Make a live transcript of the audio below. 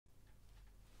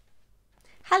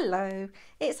Hello,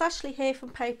 it's Ashley here from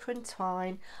Paper and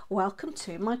Twine. Welcome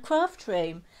to my craft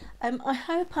room. I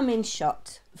hope I'm in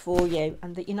shot for you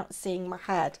and that you're not seeing my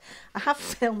head. I have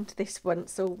filmed this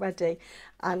once already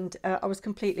and I was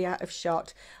completely out of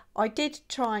shot. I did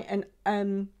try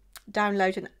and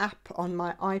download an app on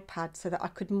my iPad so that I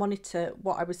could monitor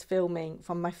what I was filming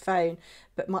from my phone,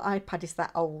 but my iPad is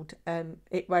that old,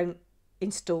 it won't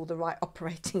install the right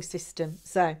operating system.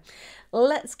 So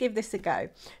let's give this a go.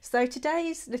 So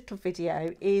today's little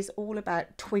video is all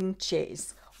about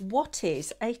twinchies. What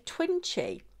is a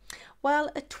twinchie?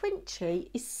 Well, a twinchie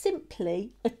is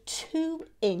simply a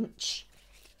 2-inch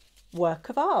work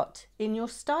of art in your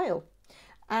style,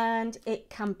 and it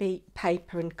can be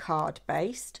paper and card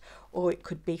based, or it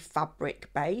could be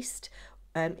fabric based,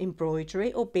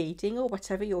 embroidery or beading, or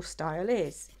whatever your style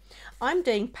is. I'm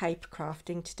doing paper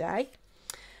crafting today.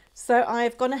 So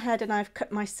I've gone ahead and I've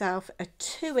cut myself a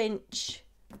 2-inch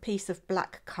piece of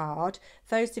black card.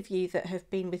 Those of you that have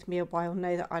been with me a while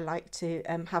know that I like to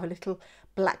have a little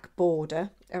black border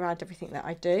around everything that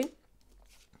I do.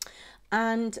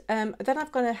 And then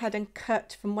I've gone ahead and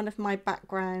cut from one of my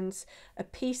backgrounds a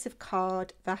piece of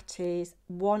card that is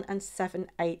 1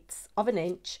 7/8 of an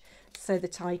inch, so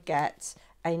that I get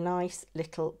a nice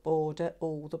little border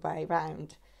all the way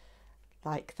round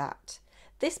like that.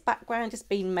 This background has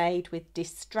been made with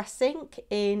distress ink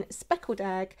in speckled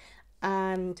egg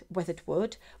and weathered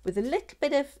wood, with a little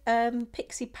bit of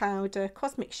pixie powder,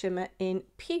 cosmic shimmer in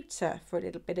pewter for a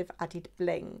little bit of added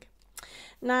bling.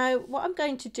 Now, what I'm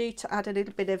going to do to add a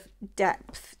little bit of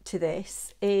depth to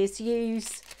this is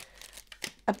use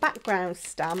a background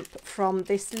stamp from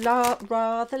this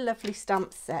rather lovely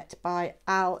stamp set by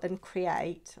Al and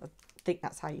Create. I think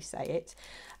that's how you say it.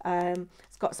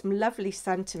 It's got some lovely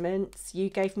sentiments.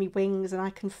 You gave me wings and I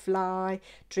can fly,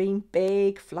 dream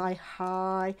big, fly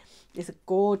high. There's a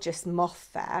gorgeous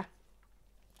moth there.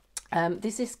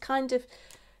 There's this kind of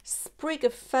sprig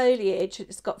of foliage.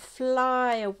 It's got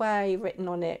fly away written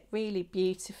on it, really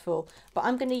beautiful. But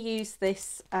I'm going to use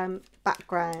this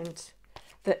background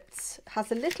that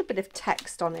has a little bit of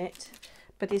text on it,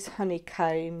 but is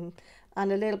honeycomb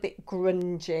and a little bit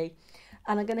grungy.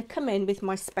 And I'm going to come in with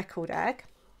my speckled egg.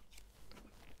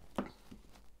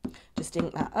 Just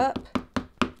ink that up.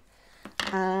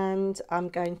 And I'm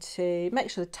going to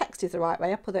make sure the text is the right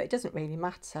way up, although it doesn't really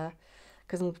matter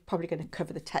because I'm probably going to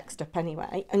cover the text up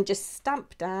anyway. And just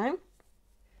stamp down.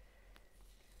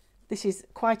 This is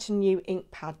quite a new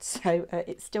ink pad, so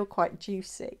it's still quite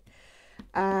juicy.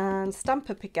 And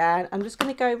stamp up again. I'm just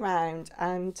going to go around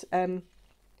and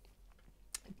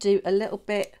do a little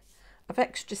bit of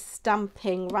extra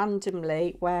stamping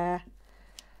randomly where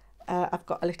I've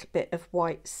got a little bit of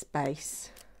white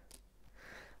space.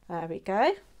 There we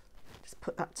go. Just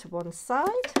put that to one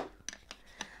side.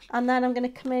 And then I'm going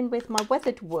to come in with my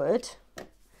weathered wood.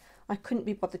 I couldn't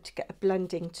be bothered to get a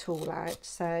blending tool out,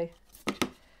 so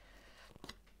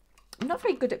I'm not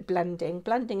very good at blending.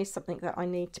 Blending is something that I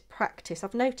need to practice.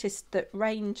 I've noticed that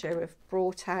Ranger have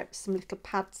brought out some little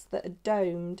pads that are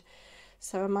domed,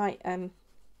 so I might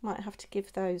have to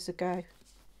give those a go.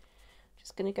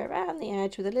 Just going to go around the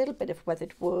edge with a little bit of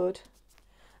weathered wood.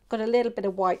 Got a little bit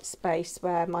of white space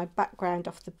where my background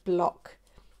off the block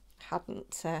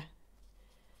hadn't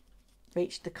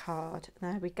reached the card.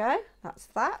 There we go, that's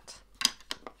that.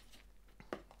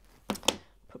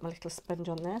 Put my little sponge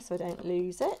on there so I don't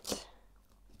lose it.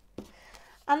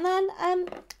 And then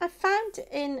I found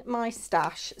in my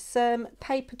stash some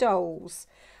paper dolls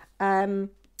from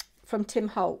Tim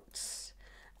Holtz,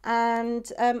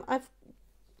 and I've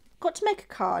got to make a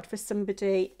card for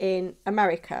somebody in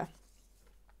America,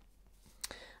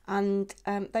 and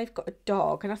they've got a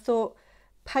dog, and I thought,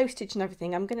 postage and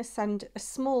everything, I'm going to send a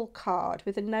small card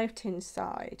with a note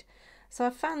inside. So I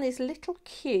found these little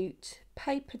cute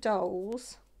paper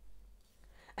dolls.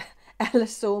 Ella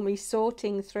saw me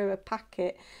sorting through a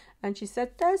packet and she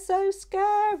said, "They're so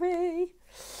scary."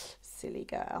 Silly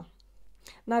girl.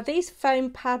 Now, these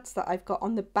foam pads that I've got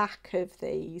on the back of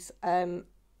these are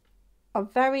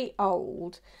very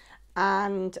old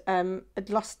and had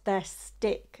lost their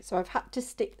stick, so I've had to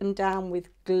stick them down with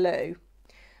glue,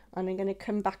 and I'm going to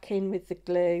come back in with the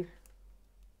glue,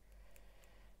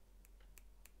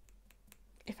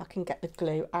 if I can get the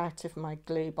glue out of my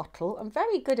glue bottle. I'm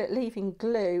very good at leaving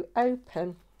glue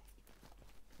open.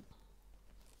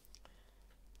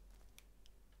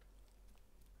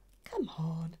 Come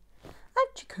on,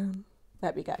 out you come.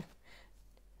 There we go.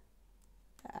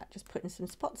 Just putting some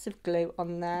spots of glue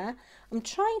on there. I'm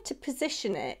trying to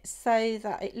position it so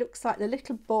that it looks like the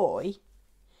little boy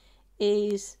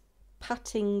is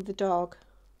patting the dog,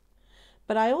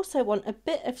 but I also want a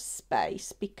bit of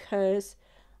space because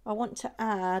I want to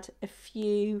add a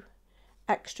few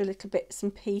extra little bits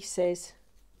and pieces.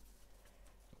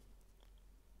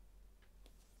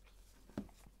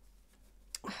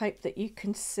 I hope that you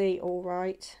can see all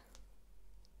right.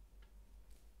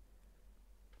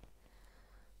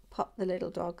 Pop the little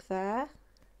dog there.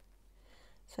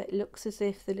 So it looks as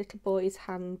if the little boy's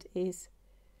hand is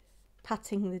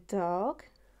patting the dog.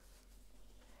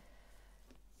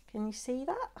 Can you see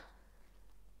that?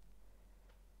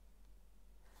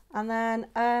 And then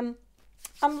I'm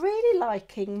really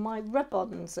liking my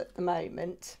rub-ons at the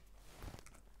moment.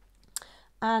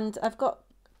 And I've got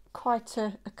quite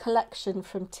a collection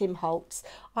from Tim Holtz.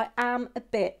 I am a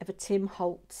bit of a Tim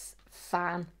Holtz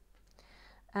fan.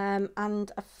 And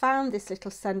I found this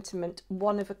little sentiment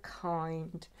one of a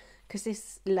kind, because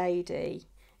this lady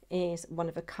is one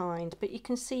of a kind. But you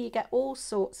can see you get all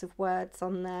sorts of words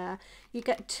on there. You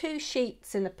get 2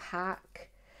 sheets in a pack.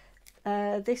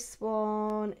 This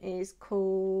one is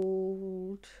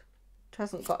called, it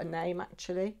hasn't got a name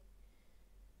actually.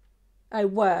 Oh,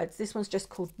 words. This one's just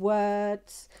called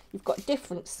words. You've got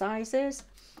different sizes.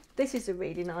 This is a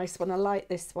really nice one. I like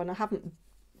this one. I haven't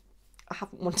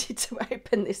wanted to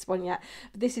open this one yet,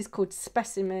 but this is called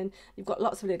Specimen. You've got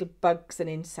lots of little bugs and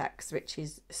insects, which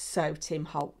is so Tim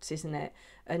Holtz, isn't it?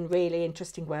 And really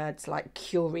interesting words like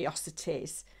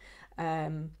curiosities.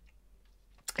 I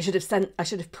should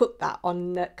have put that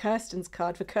on Kirsten's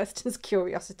card for Kirsten's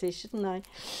curiosities, shouldn't I?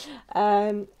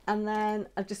 And then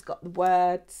I've just got the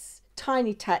words.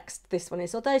 Tiny text this one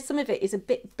is, although some of it is a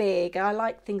bit big. I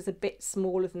like things a bit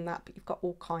smaller than that, but you've got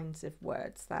all kinds of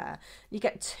words there. You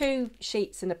get 2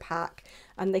 sheets in a pack,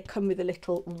 and they come with a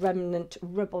little remnant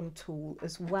rub-on tool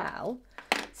as well.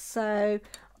 So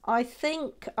I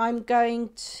think I'm going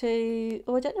to,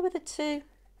 I don't know whether to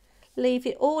leave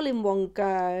it all in one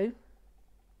go.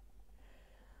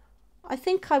 I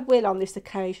think I will on this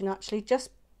occasion, actually, just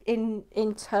in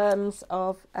terms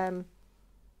of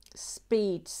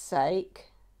speed's sake.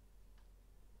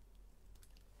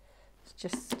 Let's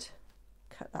just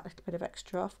cut that little bit of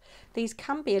extra off. These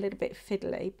can be a little bit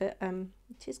fiddly, but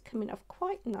it is coming off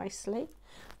quite nicely.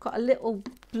 I've got a little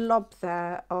blob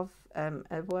there of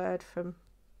a word from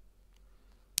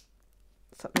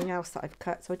something else that I've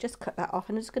cut, so I'll just cut that off,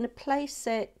 and I'm just going to place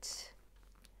it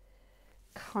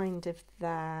kind of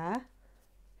there.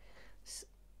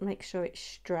 Make sure it's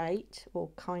straight, or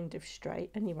kind of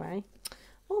straight anyway.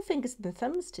 All fingers and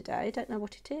thumbs today, I don't know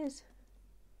what it is.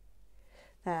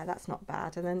 There, that's not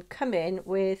bad. And then come in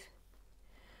with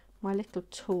my little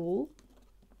tool.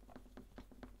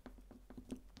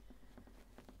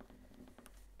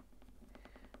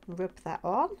 And rub that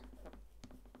on.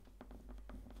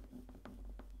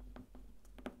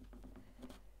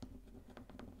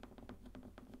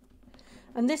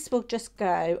 And this will just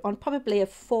go on probably a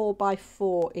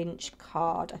 4x4 inch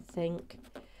card, I think.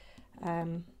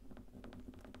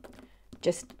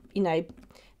 Just, you know,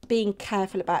 being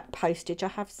careful about postage. I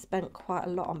have spent quite a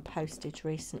lot on postage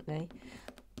recently.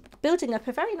 Building up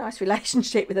a very nice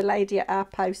relationship with a lady at our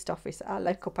post office, at our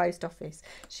local post office.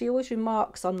 She always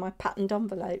remarks on my patterned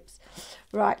envelopes.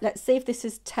 Right, let's see if this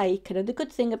has taken. And the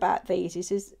good thing about these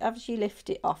is as you lift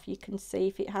it off, you can see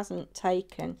if it hasn't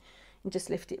taken. And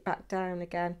just lift it back down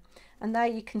again, and there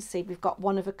you can see we've got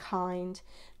one of a kind.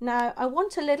 Now I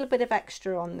want a little bit of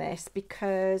extra on this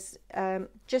because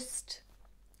just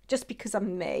because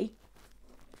I'm me,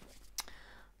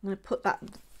 I'm going to put that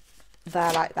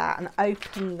there like that and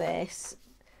open this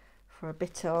for a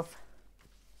bit of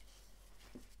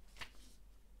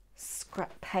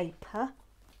scrap paper.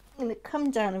 I'm going to come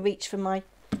down and reach for my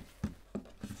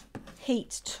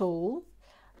heat tool.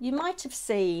 You might have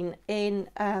seen in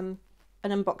an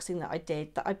unboxing that I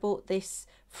did that I bought this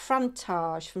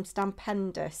Frantage from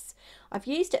Stampendous. I've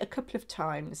used it a couple of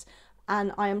times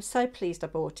and I am so pleased I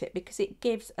bought it because it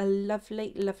gives a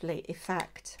lovely, lovely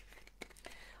effect.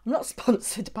 I'm not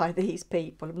sponsored by these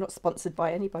people. I'm not sponsored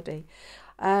by anybody.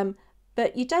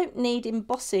 But you don't need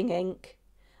embossing ink.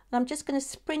 And I'm just going to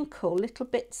sprinkle little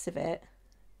bits of it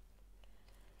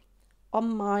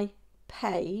on my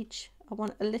page. I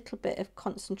want a little bit of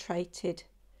concentrated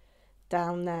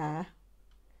down there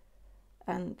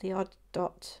and the odd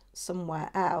dot somewhere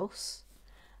else.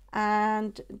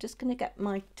 And I'm just going to get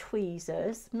my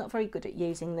tweezers. I'm not very good at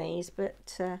using these,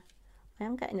 but I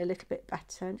am getting a little bit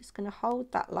better. I'm just going to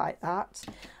hold that like that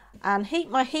and heat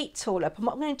my heat tool up. And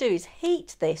what I'm going to do is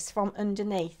heat this from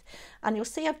underneath. And you'll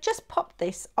see I've just popped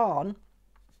this on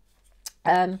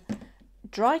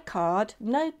dry card,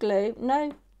 no glue,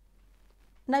 no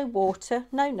water,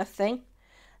 no nothing.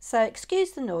 So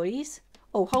excuse the noise.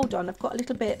 Oh, hold on, I've got a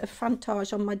little bit of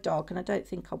frontage on my dog and I don't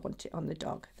think I want it on the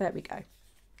dog. There we go.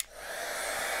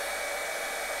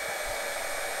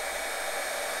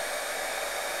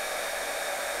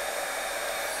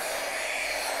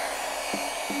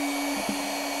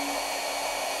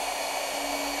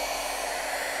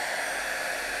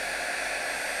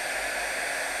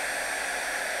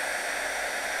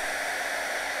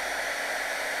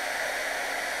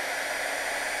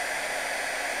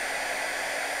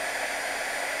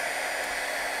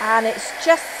 And it's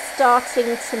just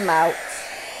starting to melt.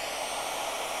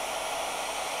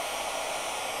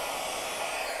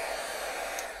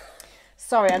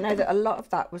 Sorry, I know that a lot of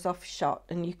that was off shot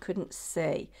and you couldn't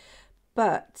see,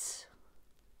 but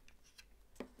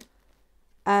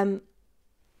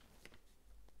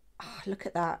look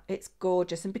at that, it's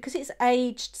gorgeous. And because it's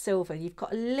aged silver, you've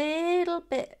got a little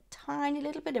bit, tiny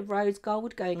little bit of rose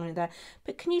gold going on in there,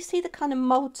 but can you see the kind of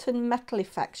molten metal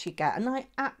effects you get? And I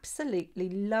absolutely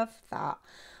love that.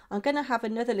 I'm going to have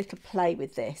another little play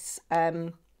with this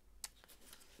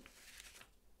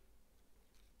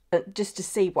just to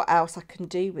see what else I can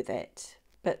do with it.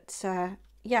 But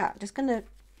yeah, I'm just going to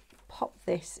pop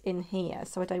this in here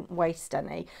so I don't waste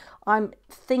any. I'm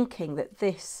thinking that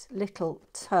this little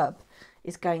tub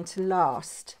is going to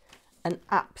last an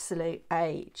absolute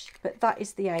age, but that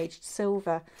is the aged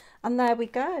silver. And there we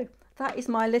go, that is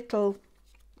my little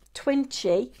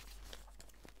twinchie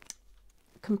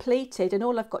completed, and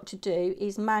all I've got to do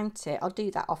is mount it. I'll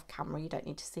do that off camera, you don't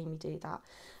need to see me do that,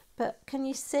 but can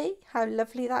you see how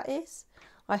lovely that is?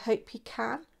 I hope you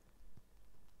can.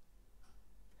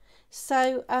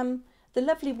 So the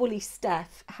lovely Woolly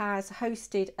Steph has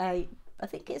hosted I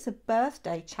think it's a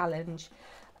birthday challenge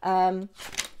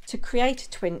to create a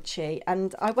twinchie,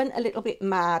 and I went a little bit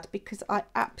mad because I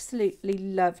absolutely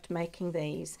loved making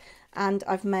these, and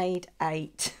I've made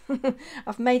 8.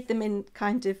 I've made them in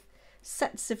kind of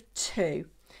sets of 2.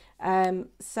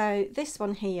 So this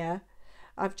one here,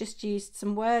 I've just used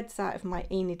some words out of my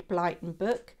Enid Blyton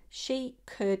book. She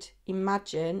Could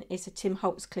Imagine is a Tim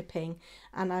Holtz clipping,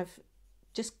 and I've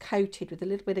just coated with a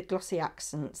little bit of glossy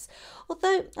accents. Although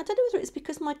I don't know whether it's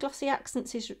because my glossy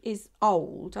accents is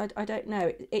old. I don't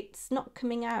know. It's not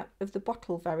coming out of the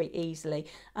bottle very easily,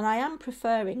 and I am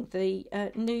preferring the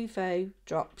Nouveau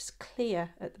Drops Clear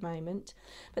at the moment.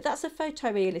 But that's a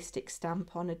photorealistic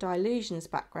stamp on a Dilutions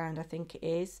background, I think it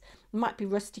is. It might be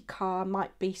Rusty Car,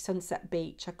 might be Sunset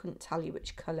Beach. I couldn't tell you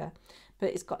which colour, but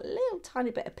it's got a little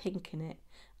tiny bit of pink in it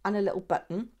and a little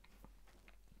button.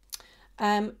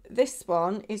 This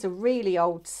one is a really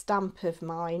old stamp of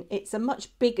mine. It's a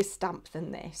much bigger stamp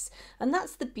than this, and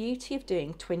that's the beauty of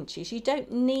doing twinchies. You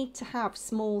don't need to have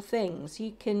small things.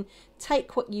 You can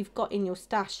take what you've got in your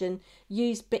stash and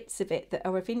use bits of it that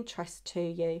are of interest to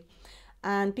you.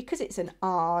 And because it's an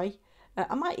eye,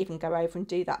 I might even go over and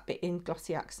do that bit in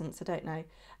glossy accents, I don't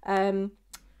know.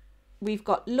 We've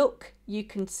got Look You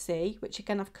Can See, which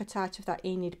again I've cut out of that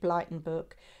Enid Blyton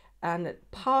book, and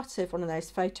part of one of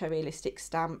those photorealistic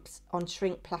stamps on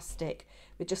shrink plastic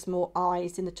with just more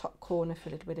eyes in the top corner for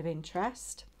a little bit of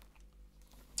interest.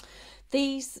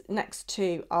 These next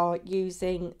 2 are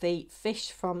using the fish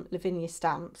from Lavinia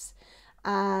Stamps,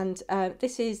 and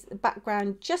this is the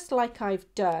background just like I've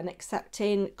done, except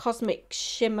in Cosmic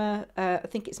Shimmer, I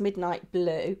think it's Midnight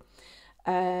Blue,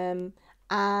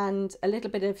 and a little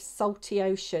bit of Salty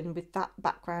Ocean with that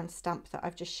background stamp that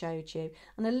I've just showed you,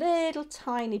 and a little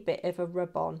tiny bit of a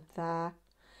rub on there.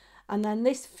 And then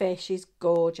this fish is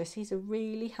gorgeous. He's a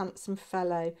really handsome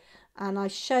fellow, and I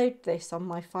showed this on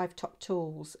my 5 Top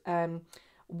Tools,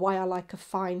 why I like a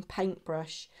fine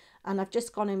paintbrush, and I've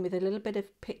just gone in with a little bit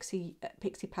of pixie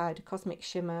powder, Cosmic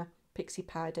Shimmer pixie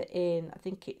powder in, I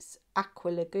think it's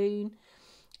Aqua Lagoon,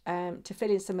 to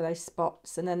fill in some of those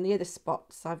spots. And then the other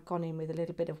spots I've gone in with a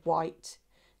little bit of white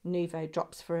Nouveau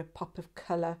Drops for a pop of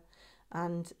colour,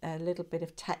 and a little bit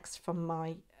of text from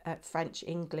my French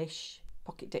English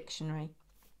pocket dictionary.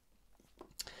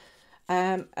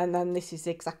 And then this is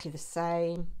exactly the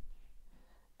same,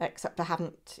 except I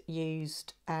haven't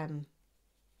used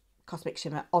Cosmic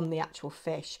Shimmer on the actual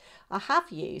fish. I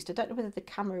have used, I don't know whether the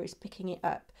camera is picking it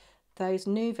up, those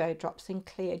Nouveau Drops in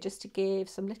Clear, just to give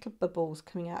some little bubbles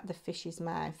coming out of the fish's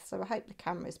mouth. So I hope the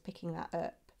camera is picking that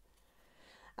up.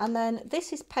 And then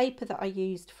this is paper that I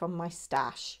used from my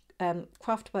stash,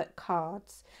 Craftwork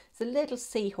cards. There's a little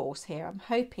seahorse here. I'm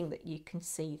hoping that you can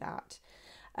see that.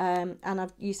 And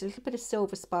I've used a little bit of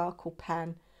Silver Sparkle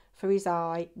pen for his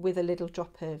eye with a little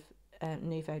drop of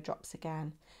Nouveau Drops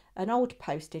again. An old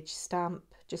postage stamp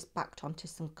just backed onto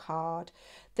some card.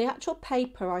 The actual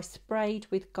paper I sprayed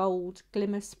with gold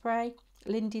glimmer spray,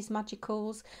 Lindy's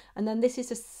Magicals. And then this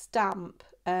is a stamp,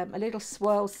 a little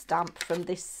swirl stamp from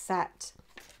this set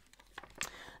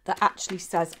that actually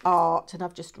says art, and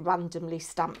I've just randomly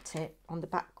stamped it on the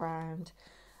background.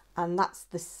 And that's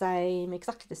the same,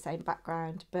 exactly the same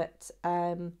background, but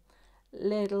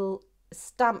little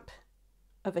stamp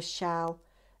of a shell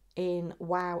in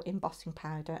Wow embossing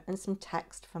powder and some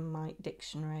text from my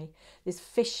dictionary. There's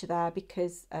fish there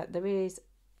because there is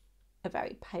a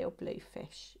very pale blue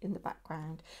fish in the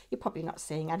background. You're probably not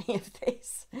seeing any of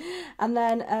this. And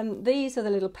then these are the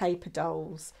little paper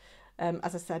dolls.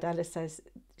 As I said, Ella says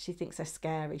she thinks they're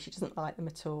scary. She doesn't like them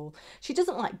at all. She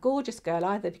doesn't like Gorgeous Girl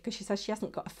either because she says she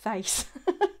hasn't got a face.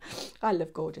 I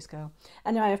love Gorgeous Girl.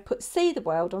 Anyway, I've put See the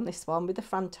World on this one with the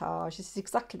frantage. This is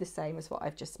exactly the same as what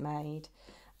I've just made.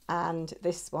 And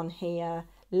this one here,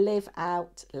 Live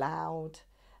Out Loud,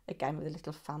 again with a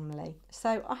little family.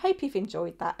 So I hope you've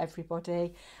enjoyed that,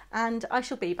 everybody, and I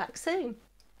shall be back soon.